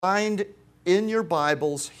Find in your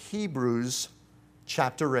Bibles Hebrews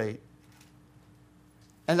chapter 8.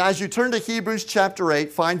 And as you turn to Hebrews chapter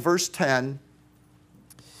 8, find verse 10.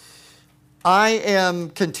 I am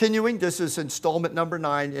continuing, this is installment number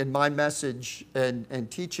 9 in my message and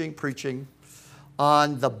teaching, preaching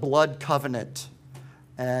on the blood covenant.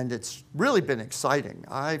 And it's really been exciting.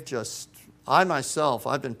 I've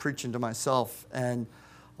been preaching to myself, and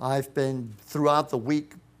I've been throughout the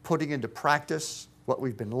week putting into practice what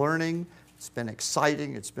we've been learning. It's been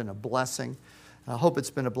exciting. It's been a blessing. I hope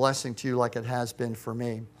it's been a blessing to you like it has been for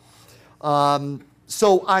me.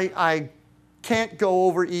 So I can't go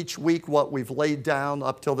over each week what we've laid down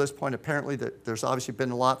up till this point. Apparently there's obviously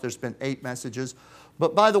been a lot. There's been 8 messages.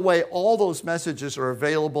 But by the way, all those messages are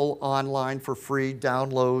available online for free.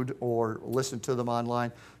 Download or listen to them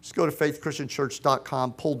online. Just go to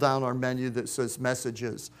faithchristianchurch.com, pull down our menu that says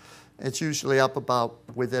messages. It's usually up about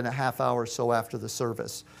within a half hour or so after the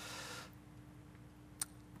service.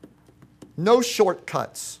 No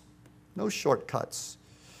shortcuts. No shortcuts.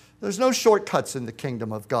 There's no shortcuts in the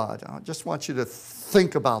kingdom of God. I just want you to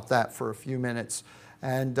think about that for a few minutes.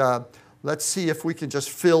 And let's see if we can just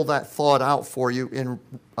fill that thought out for you in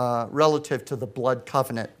relative to the blood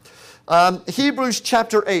covenant. Hebrews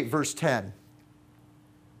chapter 8, verse 10.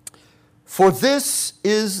 For this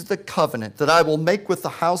is the covenant that I will make with the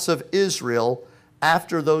house of Israel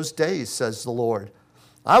after those days, says the Lord.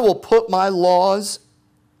 I will put my laws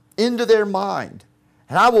into their mind,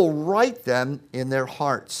 and I will write them in their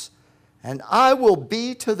hearts. And I will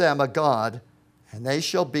be to them a God, and they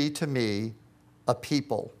shall be to me a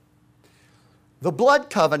people. The blood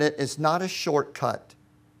covenant is not a shortcut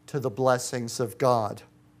to the blessings of God.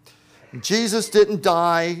 Jesus didn't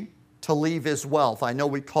die to leave his wealth. I know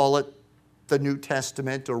we call it the New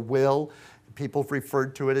Testament or will. People have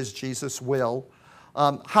referred to it as Jesus' will.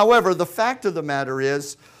 However, the fact of the matter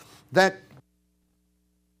is that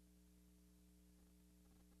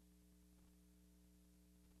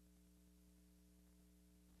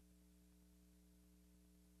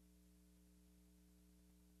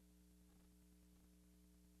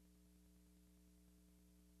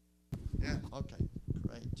okay,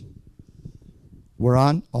 great. We're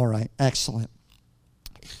on? All right, excellent.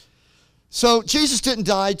 So Jesus didn't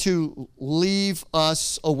die to leave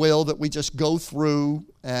us a will that we just go through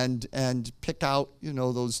and pick out,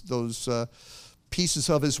 those pieces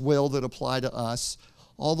of his will that apply to us.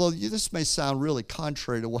 Although this may sound really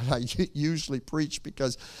contrary to what I usually preach,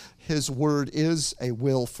 because his word is a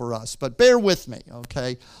will for us. But bear with me,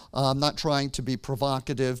 okay? I'm not trying to be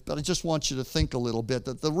provocative, but I just want you to think a little bit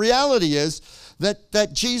that the reality is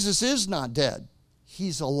that Jesus is not dead.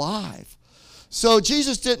 He's alive. So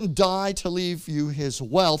Jesus didn't die to leave you his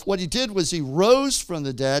wealth. What he did was he rose from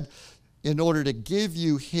the dead in order to give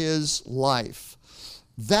you his life.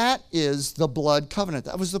 That is the blood covenant.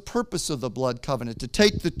 That was the purpose of the blood covenant, to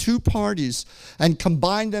take the two parties and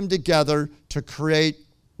combine them together to create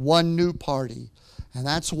one new party. And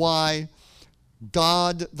that's why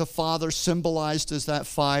God the Father symbolized as that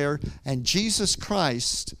fire, and Jesus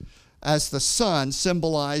Christ as the Son,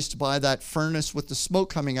 symbolized by that furnace with the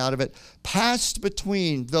smoke coming out of it, passed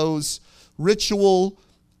between those ritual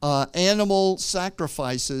animal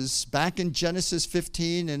sacrifices back in Genesis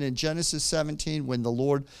 15 and in Genesis 17 when the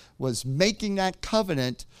Lord was making that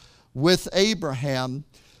covenant with Abraham.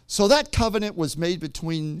 So that covenant was made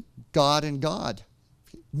between God and God,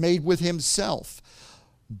 made with himself.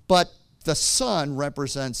 But the Son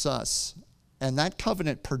represents us, and that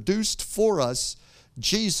covenant produced for us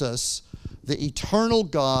Jesus, the eternal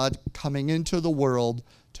God, coming into the world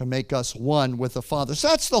to make us one with the Father. So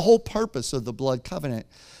that's the whole purpose of the blood covenant,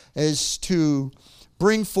 is to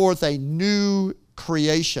bring forth a new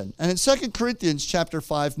creation. And in 2 Corinthians chapter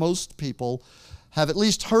 5, most people have at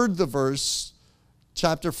least heard the verse,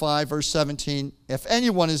 chapter 5, verse 17, if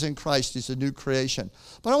anyone is in Christ, he's a new creation.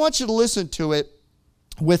 But I want you to listen to it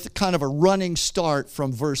with kind of a running start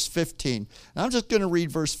from verse 15. And I'm just going to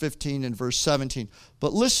read verse 15 and verse 17,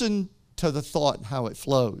 but listen to the thought and how it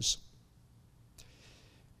flows.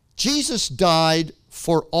 Jesus died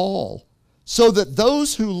for all, so that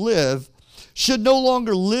those who live should no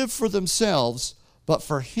longer live for themselves, but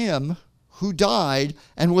for him who died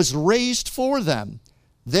and was raised for them.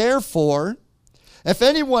 Therefore, if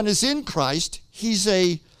anyone is in Christ, he's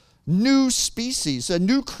a new species, a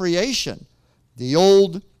new creation. The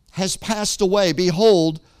old has passed away.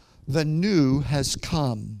 Behold, the new has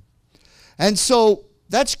come. And so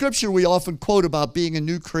that scripture we often quote about being a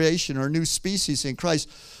new creation or a new species in Christ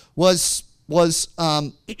was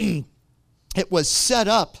it was set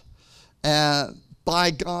up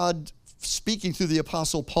by God speaking through the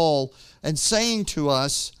Apostle Paul and saying to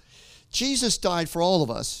us, Jesus died for all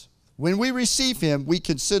of us. When we receive him, we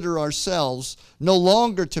consider ourselves no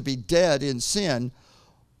longer to be dead in sin,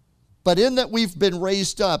 but in that we've been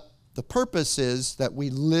raised up, the purpose is that we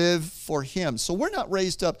live for him. So we're not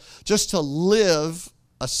raised up just to live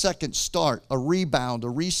a second start, a rebound, a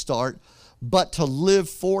restart, but to live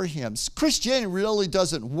for him. Christianity really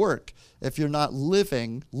doesn't work if you're not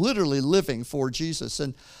living, literally living for Jesus.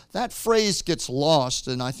 And that phrase gets lost,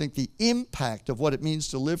 and I think the impact of what it means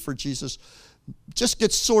to live for Jesus just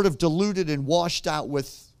gets sort of diluted and washed out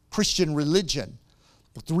with Christian religion.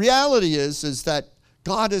 But the reality is that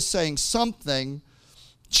God is saying something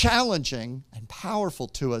challenging and powerful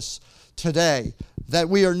to us today, that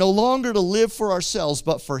we are no longer to live for ourselves,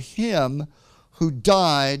 but for him who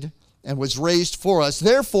died and was raised for us.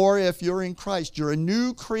 Therefore, if you're in Christ, you're a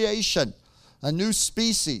new creation, a new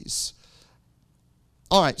species.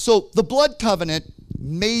 All right, so the blood covenant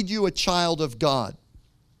made you a child of God,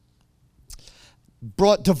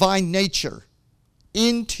 brought divine nature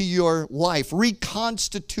into your life,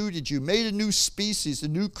 reconstituted you, made a new species, a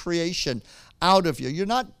new creation out of you. You're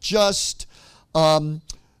not just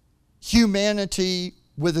humanity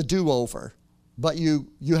with a do-over, but you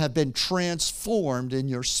have been transformed in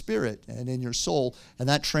your spirit and in your soul, and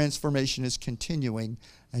that transformation is continuing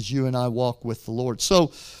as you and I walk with the Lord.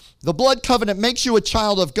 So the blood covenant makes you a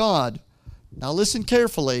child of God. Now listen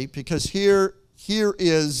carefully, because this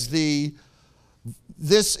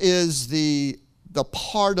is the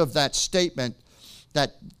part of that statement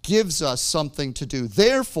that gives us something to do.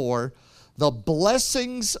 Therefore, the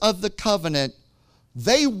blessings of the covenant,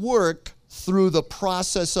 they work through the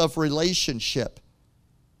process of relationship.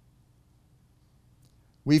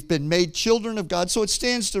 We've been made children of God, so it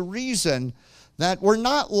stands to reason that we're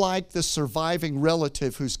not like the surviving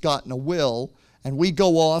relative who's gotten a will, and we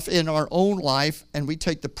go off in our own life and we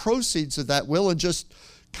take the proceeds of that will and just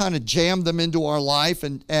kind of jam them into our life,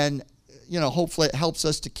 and hopefully it helps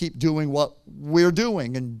us to keep doing what we're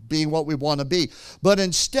doing and being what we want to be. But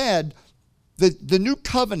instead, the new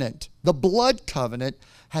covenant, the blood covenant,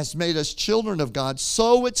 has made us children of God,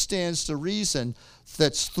 so it stands to reason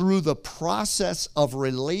that's through the process of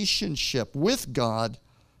relationship with God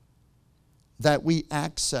that we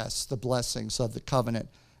access the blessings of the covenant.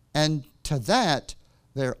 And to that,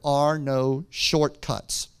 there are no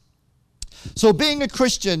shortcuts. So being a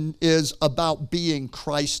Christian is about being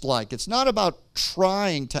Christ-like. It's not about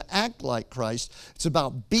trying to act like Christ. It's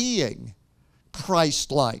about being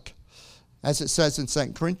Christ-like. As it says in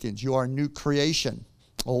 2 Corinthians, you are a new creation.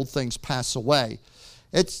 Old things pass away.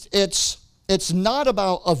 It's not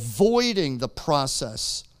about avoiding the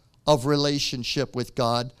process of relationship with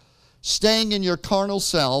God, staying in your carnal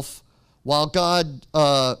self while God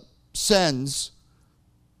sends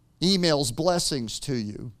emails blessings to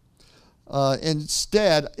you.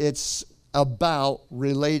 Instead, it's about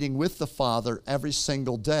relating with the Father every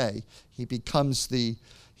single day. He becomes the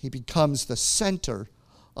center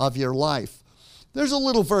of your life. There's a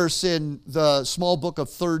little verse in the small book of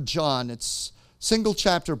 3 John. It's a single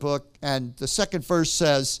chapter book, and the second verse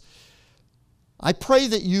says, I pray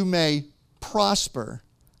that you may prosper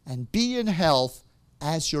and be in health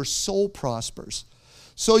as your soul prospers.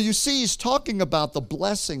 So you see, he's talking about the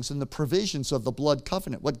blessings and the provisions of the blood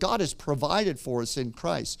covenant, what God has provided for us in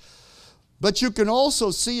Christ. But you can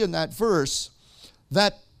also see in that verse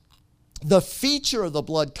that the feature of the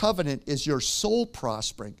blood covenant is your soul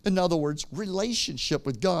prospering. In other words, relationship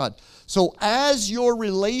with God. So as your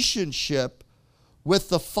relationship with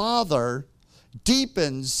the Father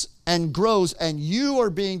deepens and grows, and you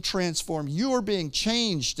are being transformed, you are being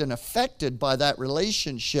changed and affected by that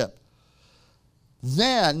relationship,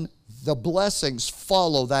 then the blessings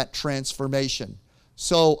follow that transformation.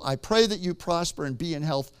 So I pray that you prosper and be in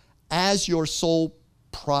health as your soul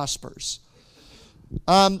prospers.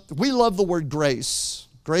 We love the word grace.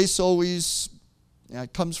 Grace always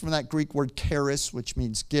it comes from that Greek word charis, which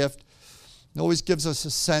means gift. It always gives us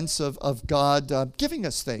a sense of God giving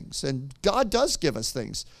us things. And God does give us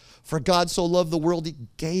things. For God so loved the world, he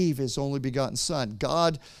gave his only begotten Son.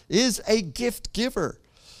 God is a gift giver.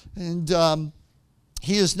 And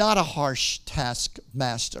he is not a harsh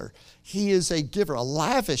taskmaster. He is a giver, a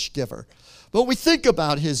lavish giver. But we think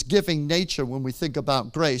about his giving nature when we think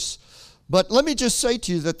about grace. But let me just say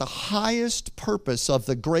to you that the highest purpose of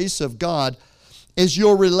the grace of God is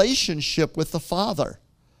your relationship with the Father.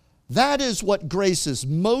 That is what grace is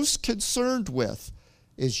most concerned with,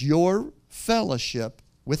 is your fellowship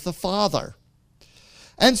with the Father.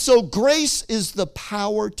 And so grace is the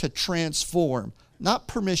power to transform, not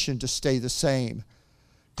permission to stay the same.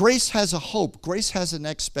 Grace has a hope. Grace has an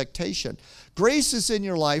expectation. Grace is in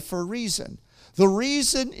your life for a reason. The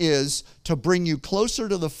reason is to bring you closer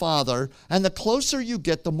to the Father, and the closer you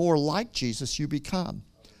get, the more like Jesus you become.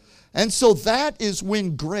 And so that is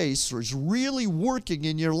when grace is really working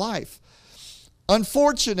in your life.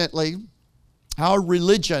 Unfortunately, our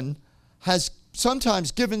religion has sometimes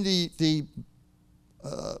given the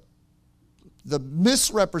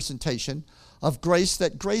misrepresentation of grace,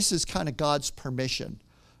 that grace is kind of God's permission.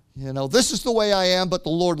 You know, this is the way I am, but the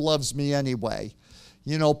Lord loves me anyway.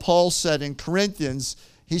 You know, Paul said in Corinthians,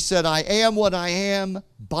 he said, I am what I am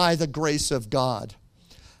by the grace of God.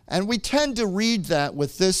 And we tend to read that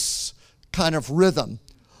with this kind of rhythm.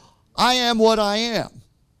 I am what I am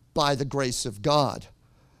by the grace of God.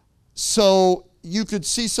 So you could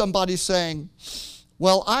see somebody saying,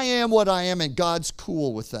 well, I am what I am and God's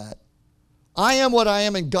cool with that. I am what I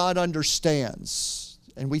am and God understands.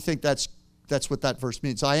 And we think that's what that verse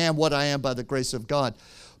means. I am what I am by the grace of God.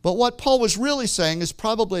 But what Paul was really saying is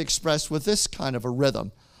probably expressed with this kind of a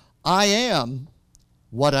rhythm. I am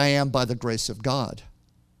what I am by the grace of God.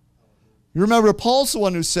 You remember, Paul's the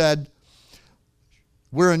one who said,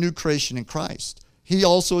 we're a new creation in Christ. He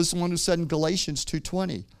also is the one who said in Galatians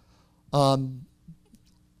 2:20,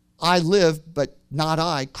 I live, but not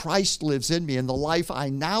I. Christ lives in me, and the life I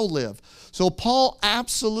now live. So Paul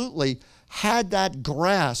absolutely had that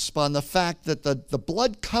grasp on the fact that the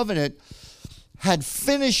blood covenant had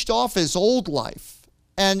finished off his old life.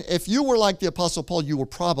 And if you were like the Apostle Paul, you were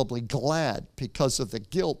probably glad because of the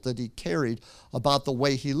guilt that he carried about the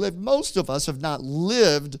way he lived. Most of us have not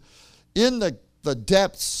lived in the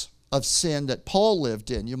depths of sin that Paul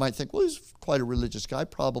lived in. You might think, well, he's quite a religious guy.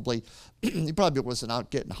 He probably wasn't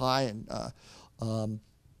out getting high and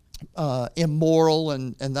immoral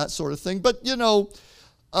and that sort of thing. But, you know,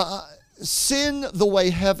 sin the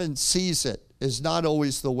way heaven sees it is not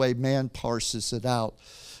always the way man parses it out.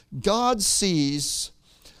 God sees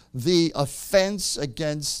the offense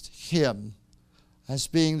against him as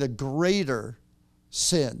being the greater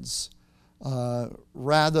sins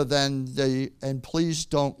rather than and please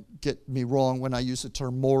don't get me wrong when I use the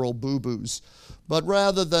term moral boo-boos, but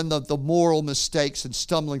rather than the moral mistakes and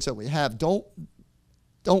stumblings that we have, don't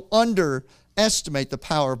underestimate the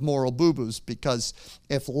power of moral boo-boos, because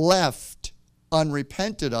if left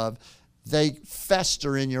unrepented of, they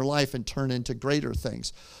fester in your life and turn into greater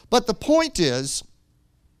things. But the point is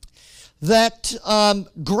that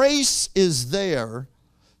grace is there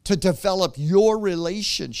to develop your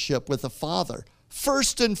relationship with the Father,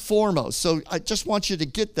 first and foremost. So I just want you to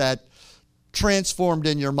get that transformed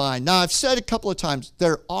in your mind. Now, I've said a couple of times,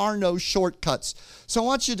 there are no shortcuts. So I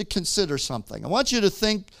want you to consider something. I want you to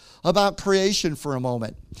think about creation for a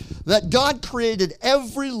moment. That God created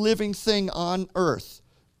every living thing on earth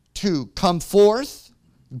to come forth,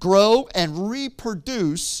 grow, and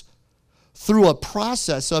reproduce through a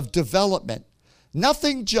process of development.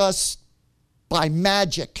 Nothing just by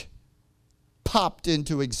magic popped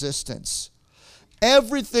into existence.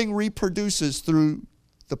 Everything reproduces through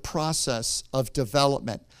the process of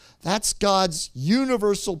development. That's God's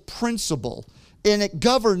universal principle, and it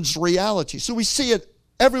governs reality. So we see it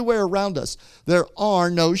everywhere around us. There are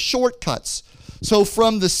no shortcuts. So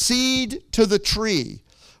from the seed to the tree,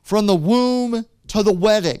 from the womb to the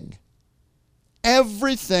wedding,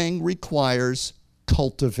 everything requires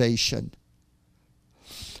cultivation.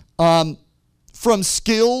 From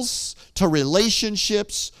skills to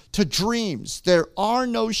relationships to dreams, there are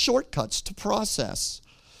no shortcuts to process.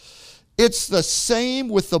 It's the same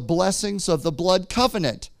with the blessings of the blood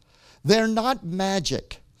covenant. They're not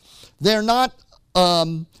magic. They're not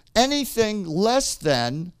anything less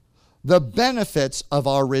than the benefits of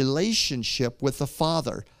our relationship with the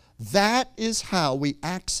Father. That is how we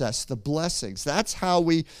access the blessings. That's how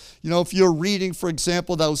we, if you're reading, for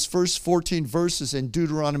example, those first 14 verses in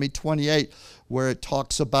Deuteronomy 28, where it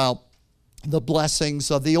talks about the blessings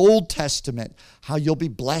of the Old Testament, how you'll be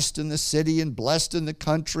blessed in the city and blessed in the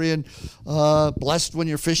country and blessed when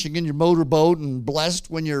you're fishing in your motorboat and blessed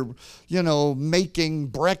when you're, making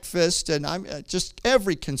breakfast and just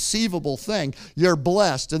every conceivable thing, you're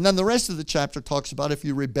blessed. And then the rest of the chapter talks about if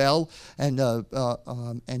you rebel and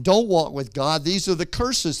don't walk with God, these are the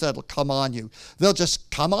curses that'll come on you. They'll just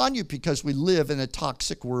come on you because we live in a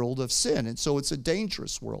toxic world of sin, and so it's a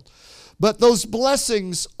dangerous world. But those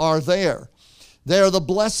blessings are there. They are the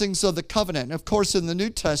blessings of the covenant. And of course, in the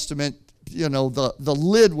New Testament, the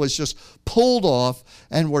lid was just pulled off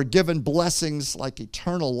and we're given blessings like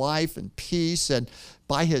eternal life and peace and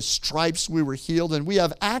By his stripes we were healed, and we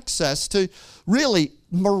have access to really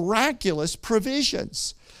miraculous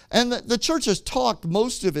provisions. And the church has talked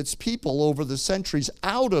most of its people over the centuries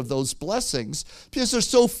out of those blessings because there's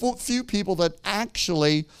so few people that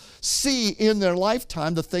actually see in their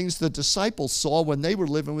lifetime the things the disciples saw when they were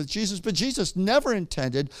living with Jesus. But Jesus never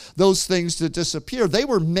intended those things to disappear. They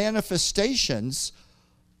were manifestations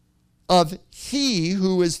of he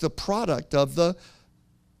who is the product of the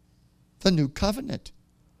new covenant,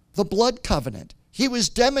 the blood covenant. He was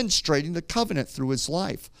demonstrating the covenant through his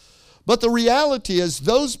life. But the reality is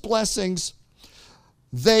those blessings,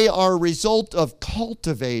 they are a result of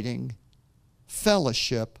cultivating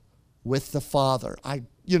fellowship with the Father. I'm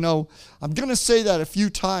going to say that a few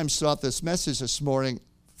times throughout this message this morning.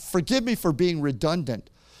 Forgive me for being redundant,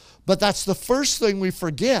 but that's the first thing we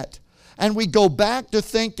forget. And we go back to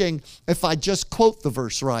thinking, if I just quote the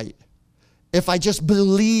verse right, if I just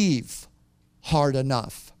believe hard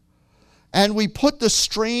enough, and we put the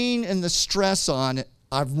strain and the stress on it.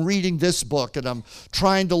 I'm reading this book and I'm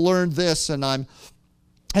trying to learn this and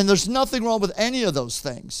there's nothing wrong with any of those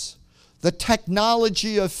things. The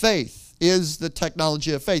technology of faith is the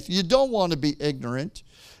technology of faith. You don't want to be ignorant.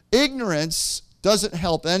 Ignorance doesn't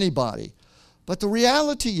help anybody. But the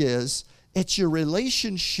reality is, it's your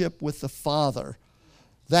relationship with the Father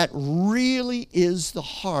that really is the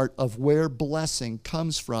heart of where blessing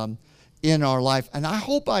comes from in our life. And I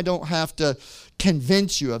hope I don't have to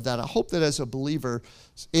convince you of that. I hope that as a believer,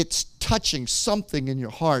 it's touching something in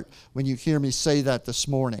your heart when you hear me say that this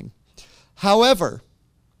morning. However,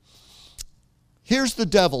 here's the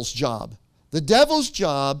devil's job. The devil's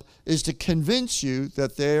job is to convince you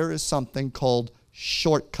that there is something called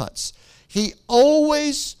shortcuts. He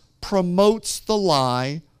always promotes the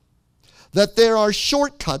lie that there are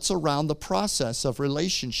shortcuts around the process of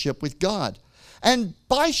relationship with God. And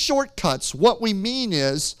by shortcuts, what we mean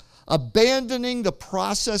is abandoning the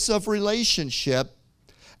process of relationship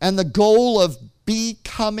and the goal of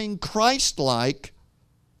becoming Christ-like,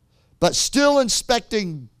 but still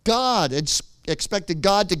expecting God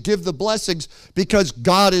to give the blessings because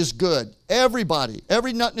God is good. Everybody,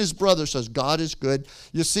 every nut and his brother says God is good.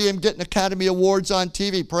 You see him getting Academy Awards on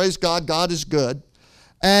TV. Praise God, God is good.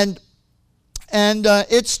 And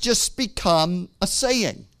it's just become a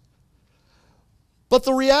saying. But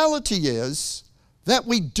the reality is that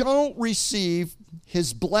we don't receive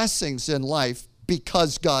his blessings in life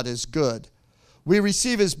because God is good. We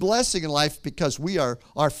receive his blessing in life because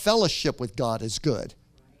our fellowship with God is good.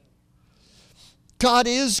 God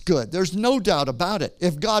is good. There's no doubt about it.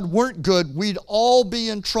 If God weren't good, we'd all be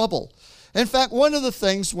in trouble. In fact, one of the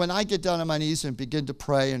things when I get down on my knees and begin to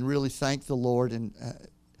pray and really thank the Lord, and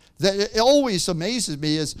that it always amazes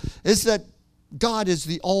me is that God is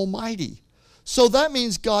the Almighty. So that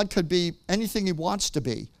means God could be anything he wants to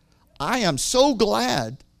be. I am so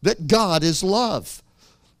glad that God is love.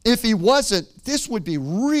 If he wasn't, this would be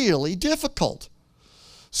really difficult.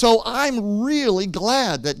 So I'm really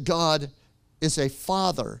glad that God is a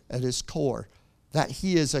father at his core, that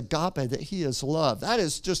he is agape, that he is love. That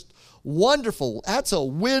is just wonderful. That's a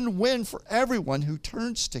win-win for everyone who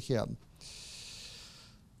turns to him.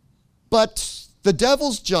 But the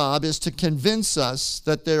devil's job is to convince us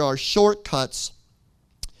that there are shortcuts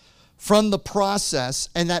from the process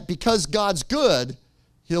and that because God's good,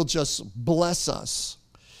 he'll just bless us.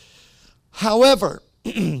 However,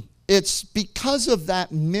 it's because of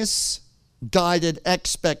that misguided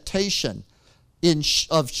expectation in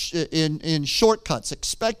shortcuts,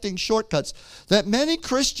 expecting shortcuts, that many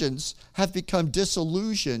Christians have become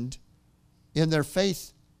disillusioned in their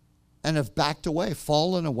faith and have backed away,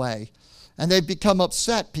 fallen away. And they've become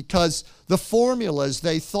upset because the formulas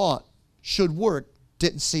they thought should work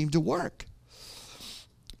didn't seem to work.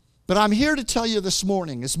 But I'm here to tell you this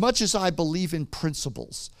morning, as much as I believe in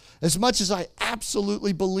principles, as much as I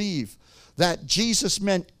absolutely believe that Jesus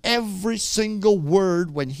meant every single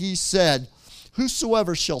word when he said,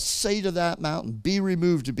 whosoever shall say to that mountain, be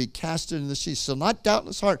removed and be cast into the sea, shall not doubt in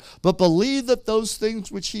his heart, but believe that those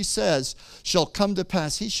things which he says shall come to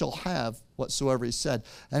pass, he shall have whatsoever he said.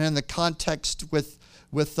 And in the context with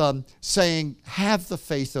saying, have the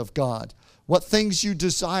faith of God. What things you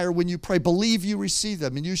desire when you pray, believe you receive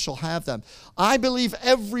them and you shall have them. I believe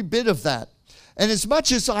every bit of that. And as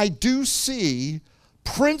much as I do see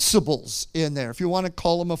principles in there, if you want to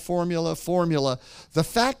call them a formula, the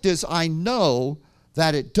fact is I know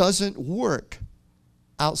that it doesn't work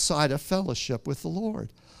outside of fellowship with the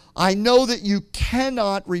Lord. I know that you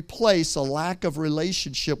cannot replace a lack of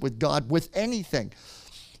relationship with God with anything.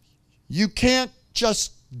 You can't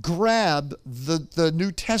just grab the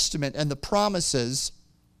New Testament and the promises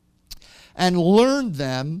and learn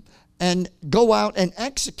them and go out and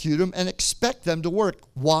execute them and expect them to work.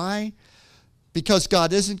 Why? Because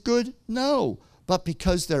God isn't good? No, but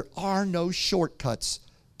because there are no shortcuts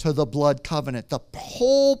to the blood covenant. The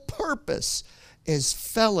whole purpose is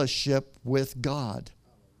fellowship with God,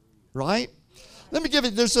 right? Let me give you,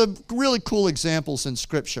 there's some really cool examples in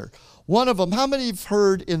Scripture. One of them, how many have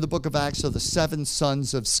heard in the book of Acts of the 7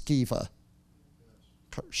 sons of Sceva?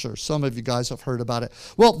 Sure, some of you guys have heard about it.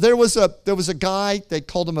 Well, there was a guy, they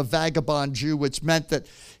called him a vagabond Jew, which meant that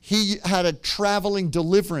he had a traveling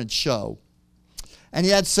deliverance show. And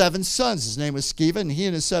he had 7 sons. His name was Sceva, and he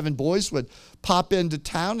and his 7 boys would pop into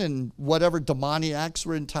town, and whatever demoniacs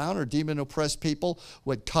were in town or demon-oppressed people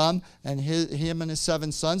would come, and him and his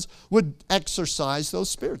 7 sons would exorcise those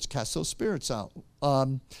spirits, cast those spirits out.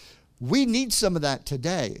 We need some of that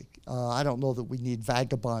today. I don't know that we need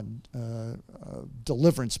vagabond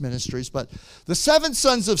deliverance ministries, but the 7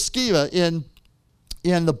 sons of Sceva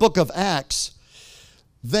in the book of Acts,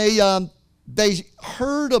 they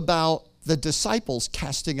heard about the disciples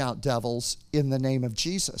casting out devils in the name of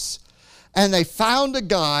Jesus. And they found a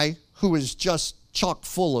guy who was just chock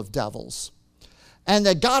full of devils. And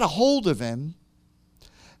they got a hold of him,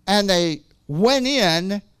 and they went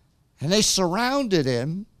in, and they surrounded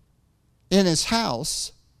him in his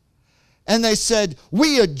house, and they said,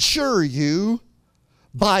 "We adjure you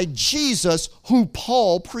by Jesus who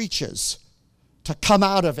Paul preaches to come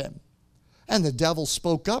out of him." And the devil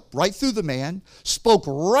spoke up right through the man, spoke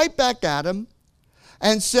right back at him,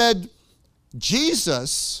 and said,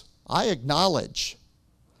 "Jesus, I acknowledge,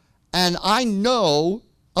 and I know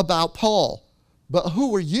about Paul, but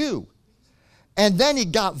who are you?" And then he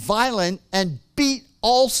got violent and beat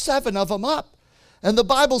all 7 of them up. And the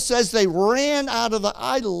Bible says they ran out of the,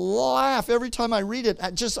 I laugh every time I read it,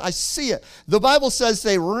 I see it. The Bible says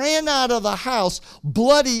they ran out of the house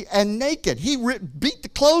bloody and naked. He beat the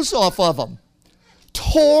clothes off of them,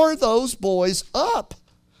 tore those boys up.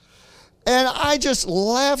 And I just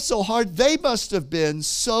laughed so hard. They must have been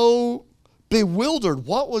so bewildered.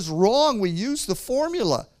 What was wrong? We used the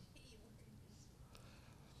formula.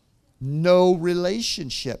 No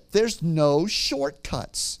relationship. There's no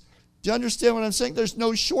shortcuts. Do you understand what I'm saying? There's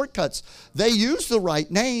no shortcuts. They use the right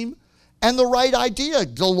name and the right idea.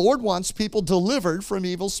 The Lord wants people delivered from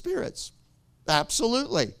evil spirits.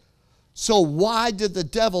 Absolutely. So why did the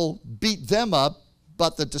devil beat them up,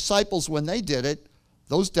 but the disciples, when they did it,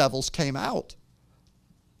 those devils came out?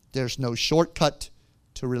 There's no shortcut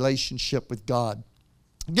to relationship with God.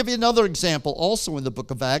 I'll give you another example also in the book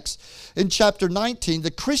of Acts. In chapter 19, the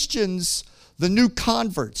Christians, the new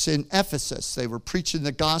converts in Ephesus, they were preaching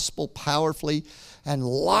the gospel powerfully, and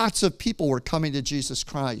lots of people were coming to Jesus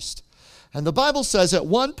Christ. And the Bible says at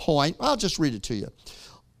one point, I'll just read it to you,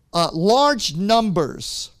 large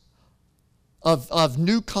numbers of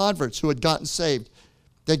new converts who had gotten saved,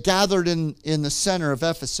 they gathered in the center of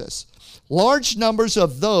Ephesus. Large numbers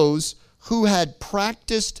of those who had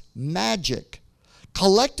practiced magic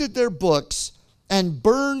collected their books and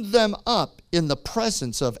burned them up in the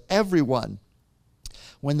presence of everyone.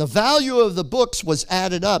 When the value of the books was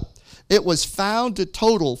added up, it was found to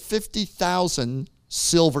total 50,000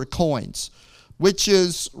 silver coins, which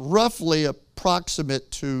is roughly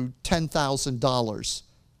approximate to $10,000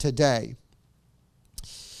 today.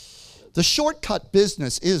 The shortcut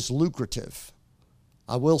business is lucrative.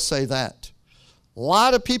 I will say that. A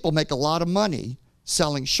lot of people make a lot of money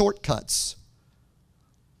selling shortcuts.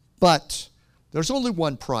 But there's only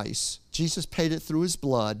one price. Jesus paid it through his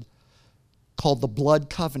blood, called the blood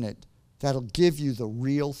covenant, that'll give you the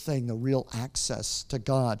real thing, the real access to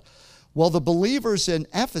God. Well, the believers in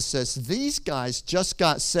Ephesus, these guys just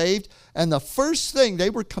got saved, and the first thing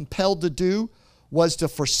they were compelled to do was to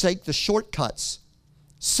forsake the shortcuts.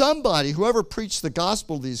 Somebody, whoever preached the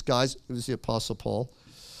gospel to these guys, it was the Apostle Paul,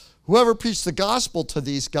 whoever preached the gospel to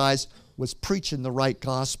these guys was preaching the right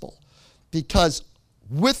gospel. Because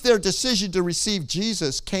with their decision to receive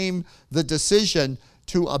Jesus came the decision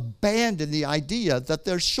to abandon the idea that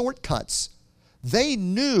there's shortcuts. They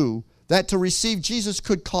knew that to receive Jesus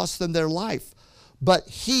could cost them their life. But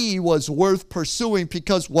he was worth pursuing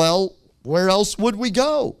because, well, where else would we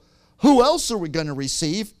go? Who else are we going to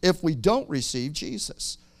receive if we don't receive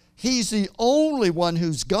Jesus? He's the only one who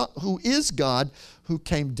is God, who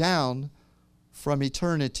came down from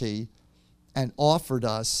eternity and offered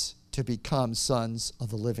us to become sons of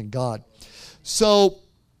the living God. So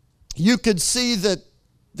you could see that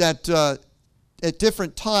at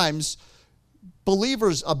different times,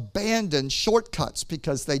 believers abandon shortcuts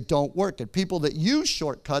because they don't work. And people that use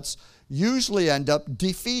shortcuts usually end up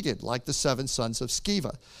defeated, like the 7 sons of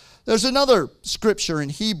Sceva. There's another scripture in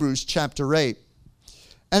Hebrews chapter 8,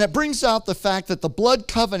 and it brings out the fact that the blood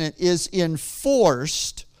covenant is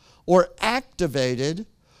enforced or activated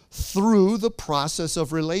through the process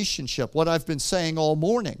of relationship, what I've been saying all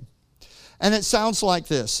morning. And it sounds like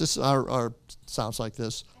this. Sounds like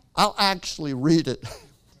this. I'll actually read it.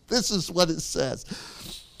 This is what it says.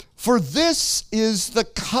 For this is the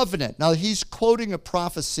covenant. Now, he's quoting a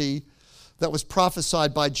prophecy that was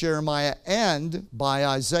prophesied by Jeremiah and by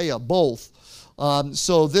Isaiah, both.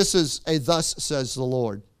 So this is a thus says the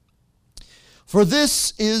Lord. For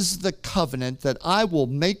this is the covenant that I will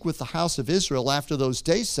make with the house of Israel after those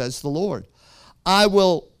days, says the Lord. I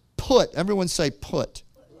will put, everyone say put.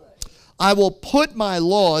 I will put my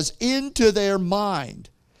laws into their mind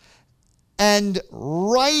and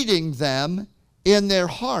writing them in their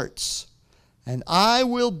hearts. And I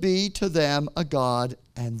will be to them a God,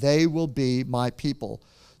 and they will be my people.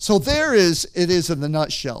 So it is in the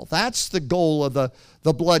nutshell. That's the goal of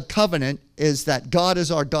the blood covenant, is that God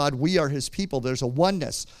is our God, we are his people. There's a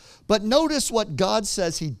oneness. But notice what God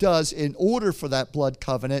says he does in order for that blood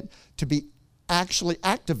covenant to be actually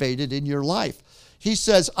activated in your life. He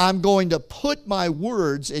says, I'm going to put my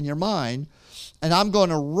words in your mind, and I'm going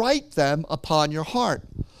to write them upon your heart.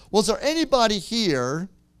 Well, is there anybody here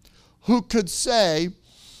who could say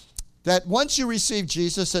that once you received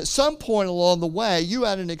Jesus, at some point along the way, you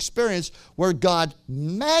had an experience where God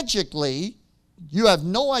magically, you have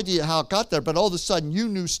no idea how it got there, but all of a sudden you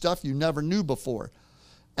knew stuff you never knew before.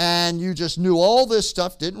 And you just knew all this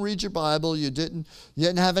stuff, didn't read your Bible, you didn't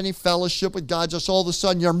have any fellowship with God, just all of a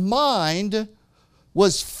sudden your mind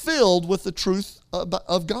was filled with the truth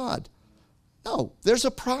of God. No, there's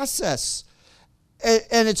a process.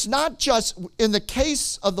 And it's not just, in the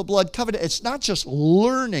case of the blood covenant, it's not just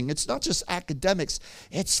learning, it's not just academics,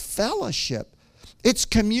 it's fellowship. It's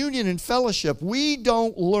communion and fellowship. We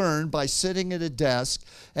don't learn by sitting at a desk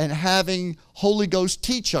and having Holy Ghost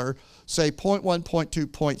teacher say point 1, point 2,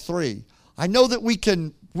 point 3. I know that we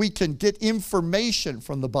can get information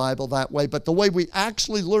from the Bible that way, but the way we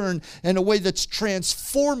actually learn in a way that's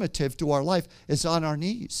transformative to our life is on our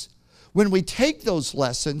knees. When we take those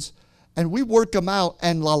lessons and we work them out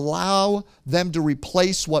and allow them to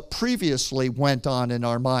replace what previously went on in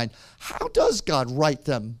our mind, how does God write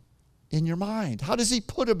them in your mind? How does he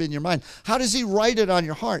put them in your mind? How does he write it on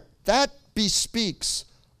your heart? That bespeaks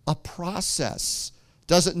a process,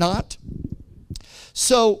 does it not?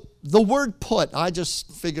 So the word put, I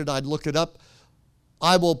just figured I'd look it up.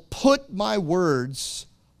 I will put my words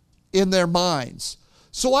in their minds.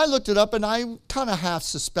 So I looked it up, and I kind of half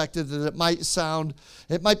suspected that it might be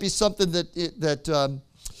something that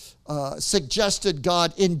suggested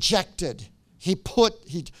God injected.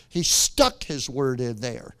 He stuck his word in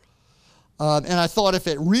there. And I thought, if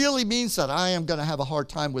it really means that, I am going to have a hard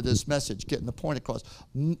time with this message, getting the point across.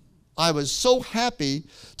 I was so happy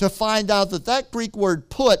to find out that Greek word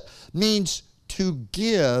put means to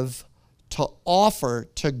give, to offer,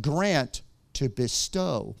 to grant, to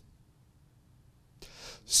bestow.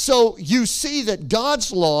 So you see that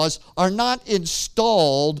God's laws are not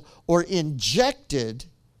installed or injected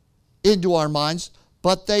into our minds,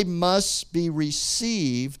 but they must be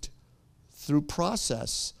received through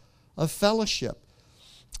process of fellowship.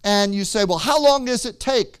 And you say, well, how long does it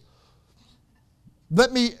take?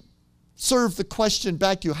 Let me serve the question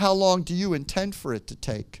back to you. How long do you intend for it to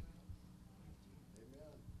take?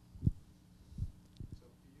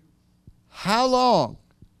 How long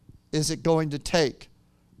is it going to take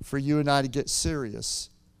for you and I to get serious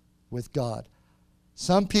with God?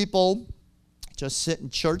 Some people just sit in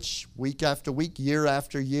church week after week, year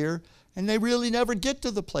after year, and they really never get to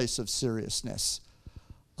the place of seriousness.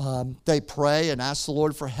 They pray and ask the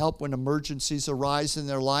Lord for help when emergencies arise in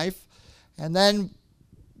their life. And then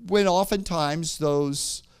when oftentimes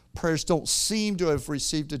those prayers don't seem to have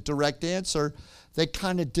received a direct answer, they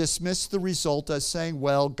kind of dismiss the result as saying,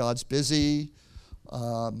 well, God's busy,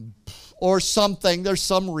 or something. There's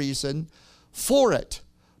some reason for it.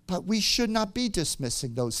 But we should not be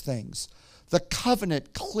dismissing those things. The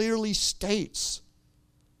covenant clearly states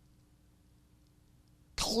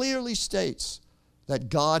that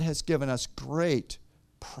God has given us great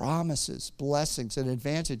promises, blessings, and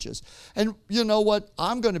advantages. And you know what?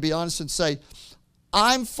 I'm going to be honest and say,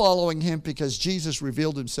 I'm following him because Jesus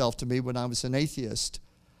revealed himself to me when I was an atheist.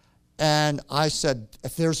 And I said,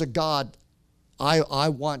 if there's a God, I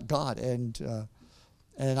want God.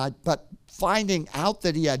 But finding out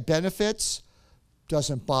that he had benefits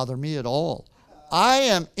doesn't bother me at all. I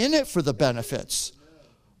am in it for the benefits.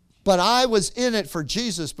 But I was in it for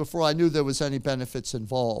Jesus before I knew there was any benefits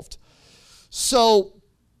involved. So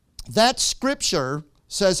that scripture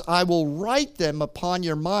says, I will write them upon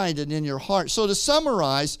your mind and in your heart. So to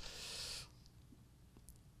summarize,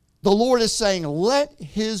 the Lord is saying, let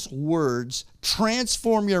his words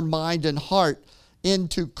transform your mind and heart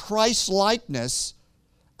into Christ-likeness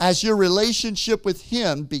as your relationship with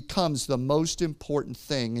him becomes the most important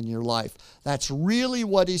thing in your life. That's really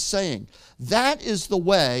what he's saying. That is the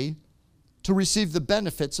way to receive the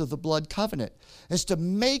benefits of the blood covenant, is to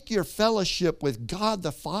make your fellowship with God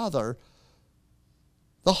the Father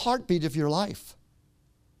the heartbeat of your life.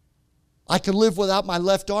 I could live without my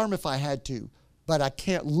left arm if I had to, but I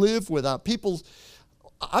can't live without people.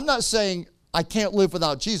 I'm not saying I can't live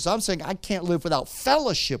without Jesus. I'm saying I can't live without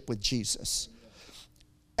fellowship with Jesus.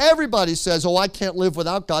 Everybody says, oh, I can't live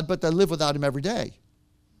without God, but they live without him every day.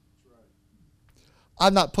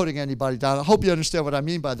 I'm not putting anybody down. I hope you understand what I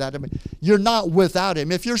mean by that. I mean, you're not without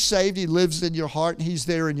him. If you're saved, he lives in your heart and he's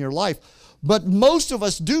there in your life. But most of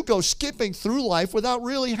us do go skipping through life without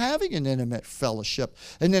really having an intimate fellowship,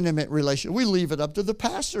 an intimate relationship. We leave it up to the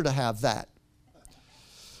pastor to have that.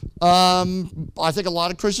 I think a lot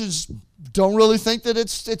of Christians don't really think that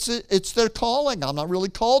it's their calling. I'm not really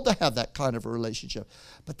called to have that kind of a relationship.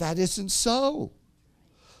 But that isn't so.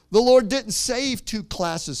 The Lord didn't save two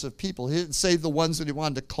classes of people. He didn't save the ones that he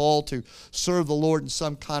wanted to call to serve the Lord in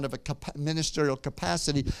some kind of a ministerial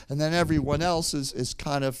capacity, and then everyone else is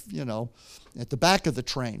kind of, at the back of the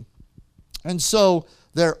train. And so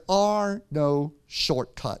there are no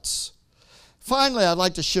shortcuts. Finally, I'd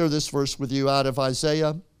like to share this verse with you out of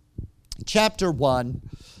Isaiah chapter 1.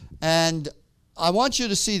 And I want you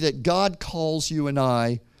to see that God calls you and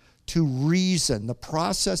I to reason, the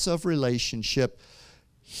process of relationship.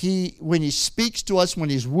 When he speaks to us, when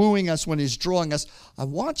he's wooing us, when he's drawing us, I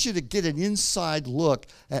want you to get an inside look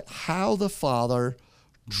at how the Father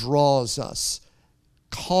draws us,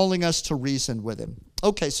 calling us to reason with him.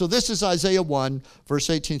 Okay, so this is Isaiah 1, verse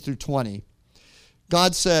 18 through 20.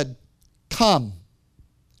 God said, come,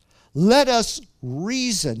 let us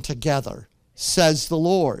reason together, says the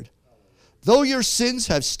Lord. Though your sins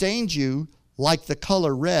have stained you like the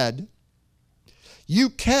color red, you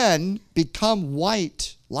can become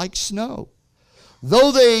white like snow.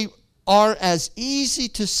 Though they are as easy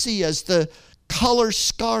to see as the color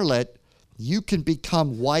scarlet, you can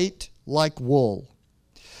become white like wool.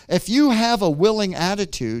 If you have a willing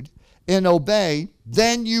attitude and obey,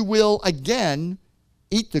 then you will again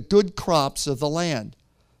eat the good crops of the land.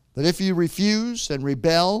 But if you refuse and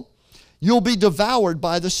rebel, you'll be devoured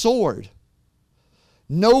by the sword.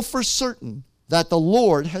 Know for certain that the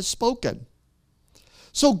Lord has spoken.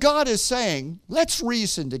 So God is saying, let's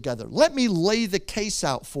reason together. Let me lay the case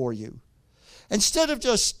out for you. Instead of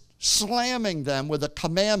just slamming them with a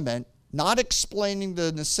commandment, not explaining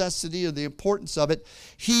the necessity or the importance of it,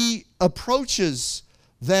 he approaches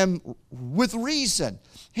them with reason.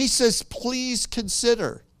 He says, please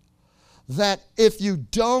consider that if you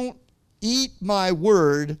don't eat my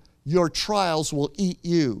word, your trials will eat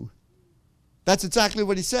you. That's exactly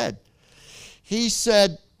what he said. He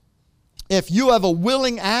said, if you have a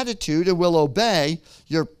willing attitude and will obey,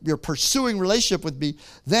 you're pursuing relationship with me,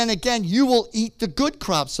 then again, you will eat the good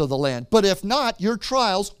crops of the land. But if not, your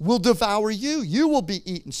trials will devour you. You will be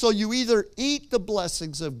eaten. So you either eat the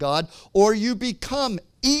blessings of God or you become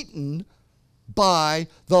eaten by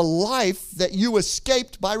the life that you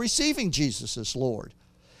escaped by receiving Jesus as Lord.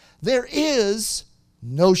 There is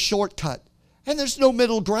no shortcut, and there's no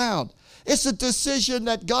middle ground. It's a decision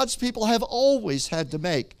that God's people have always had to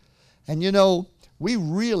make. And we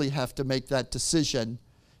really have to make that decision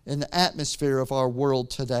in the atmosphere of our world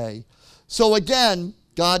today. So again,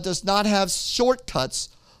 God does not have shortcuts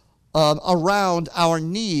around our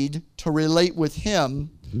need to relate with him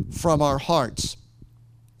from our hearts.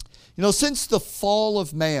 Since the fall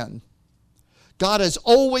of man, God has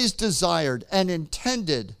always desired and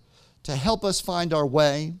intended to help us find our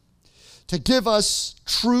way, to give us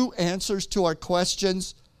true answers to our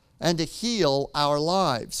questions, and to heal our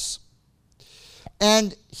lives.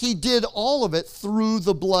 And he did all of it through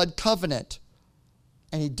the blood covenant.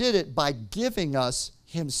 And he did it by giving us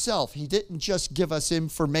himself. He didn't just give us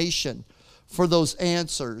information for those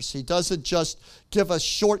answers. He doesn't just give us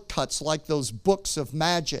shortcuts like those books of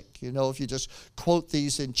magic. If you just quote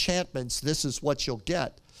these enchantments, this is what you'll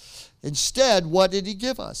get. Instead, what did he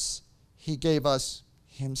give us? He gave us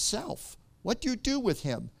himself. What do you do with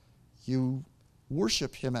him? You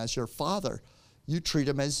worship him as your father. You treat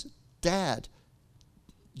him as dad.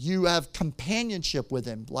 You have companionship with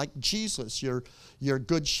him, like Jesus, your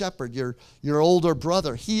good shepherd, your older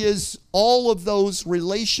brother. He is all of those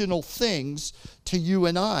relational things to you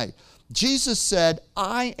and I. Jesus said,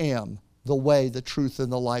 I am the way, the truth,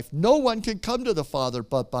 and the life. No one can come to the Father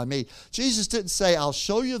but by me. Jesus didn't say, I'll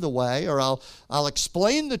show you the way, or I'll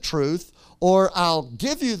explain the truth, or I'll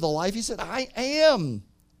give you the life. He said, I am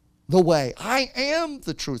the way. I am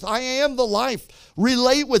the truth. I am the life.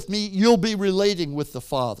 Relate with me. You'll be relating with the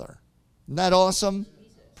Father. Isn't that awesome?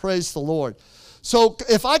 Praise the Lord. So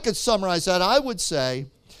if I could summarize that, I would say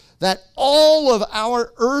that all of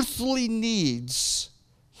our earthly needs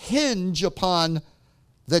hinge upon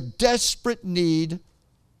the desperate need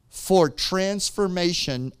for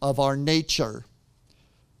transformation of our nature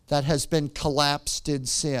that has been collapsed in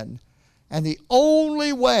sin. And the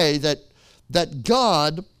only way that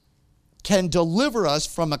God can deliver us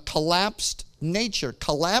from a collapsed nature,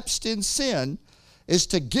 collapsed in sin, is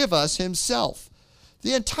to give us himself.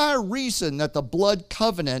 The entire reason that the blood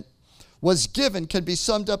covenant was given can be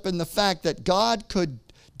summed up in the fact that God could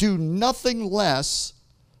do nothing less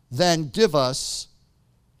than give us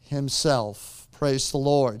himself. Praise the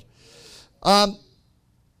Lord. God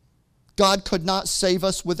could not save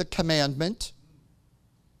us with a commandment.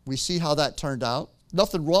 We see how that turned out.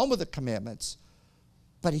 Nothing wrong with the commandments.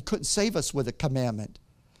 But he couldn't save us with a commandment.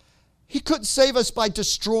 He couldn't save us by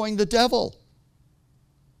destroying the devil,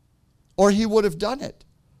 or he would have done it.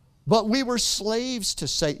 But we were slaves to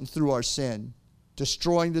Satan through our sin.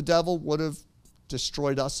 Destroying the devil would have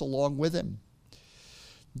destroyed us along with him.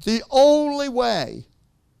 The only way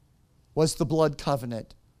was the blood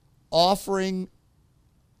covenant, offering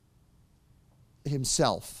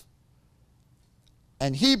himself.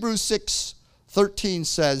 And Hebrews 6:13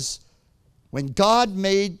 says, when God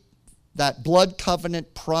made that blood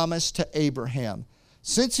covenant promise to Abraham,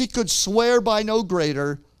 since he could swear by no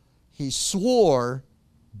greater, he swore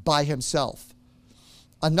by himself.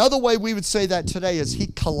 Another way we would say that today is he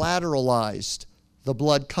collateralized the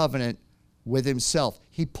blood covenant with himself.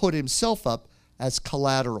 He put himself up as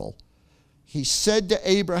collateral. He said to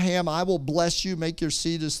Abraham, I will bless you, make your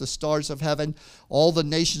seed as the stars of heaven. All the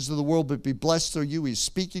nations of the world would be blessed through you. He's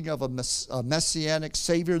speaking of a messianic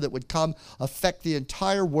Savior that would come, affect the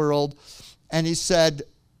entire world. And he said,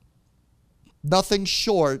 nothing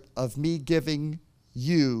short of me giving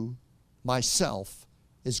you myself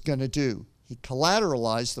is going to do. He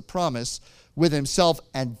collateralized the promise with himself,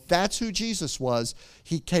 and that's who Jesus was.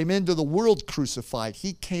 He came into the world crucified.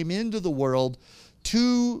 He came into the world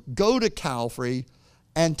to go to Calvary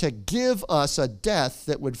and to give us a death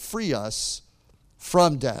that would free us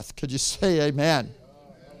from death. Could you say amen?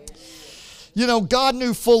 You know, God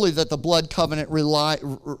knew fully that the blood covenant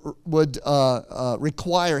would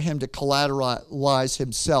require him to collateralize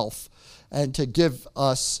himself and to give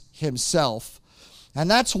us himself.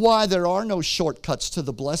 And that's why there are no shortcuts to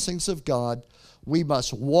the blessings of God. We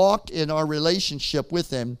must walk in our relationship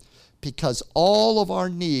with him, because all of our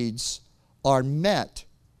needs are met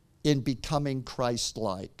in becoming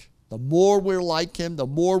Christ-like. The more we're like him, the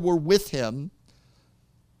more we're with him.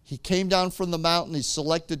 He came down from the mountain. He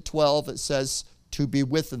selected 12. It says to be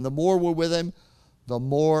with him. The more we're with him, the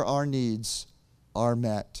more our needs are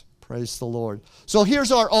met. Praise the Lord. So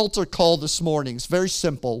here's our altar call this morning. It's very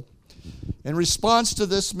simple. In response to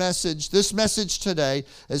this message today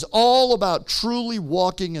is all about truly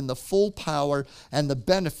walking in the full power and the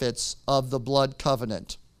benefits of the blood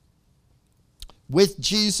covenant, with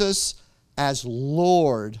Jesus as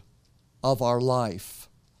Lord of our life.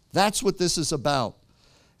 That's what this is about.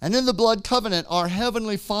 And in the blood covenant, our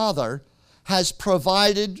Heavenly Father has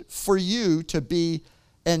provided for you to be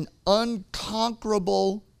an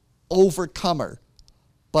unconquerable overcomer.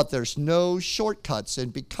 But there's no shortcuts in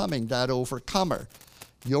becoming that overcomer.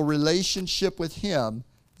 Your relationship with him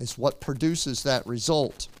is what produces that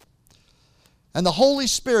result. And the Holy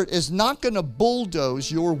Spirit is not going to bulldoze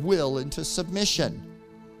your will into submission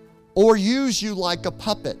or use you like a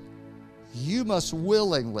puppet. You must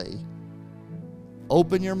willingly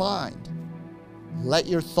open your mind. Let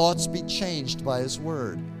your thoughts be changed by his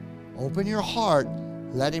word. Open your heart.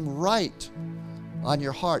 Let him write on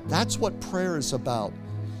your heart. That's what prayer is about.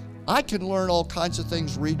 I can learn all kinds of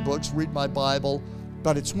things, read books, read my Bible,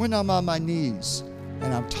 but it's when I'm on my knees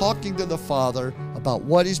and I'm talking to the Father about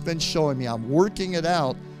what he's been showing me. I'm working it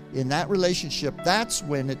out in that relationship. That's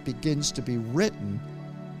when it begins to be written,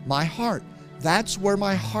 my heart. That's where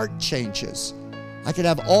my heart changes. I can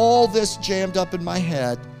have all this jammed up in my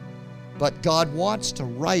head, but God wants to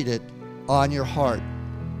write it on your heart.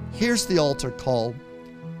 Here's the altar call.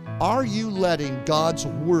 Are you letting God's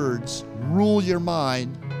words rule your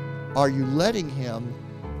mind? Are you letting him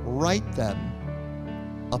write them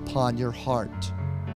upon your heart?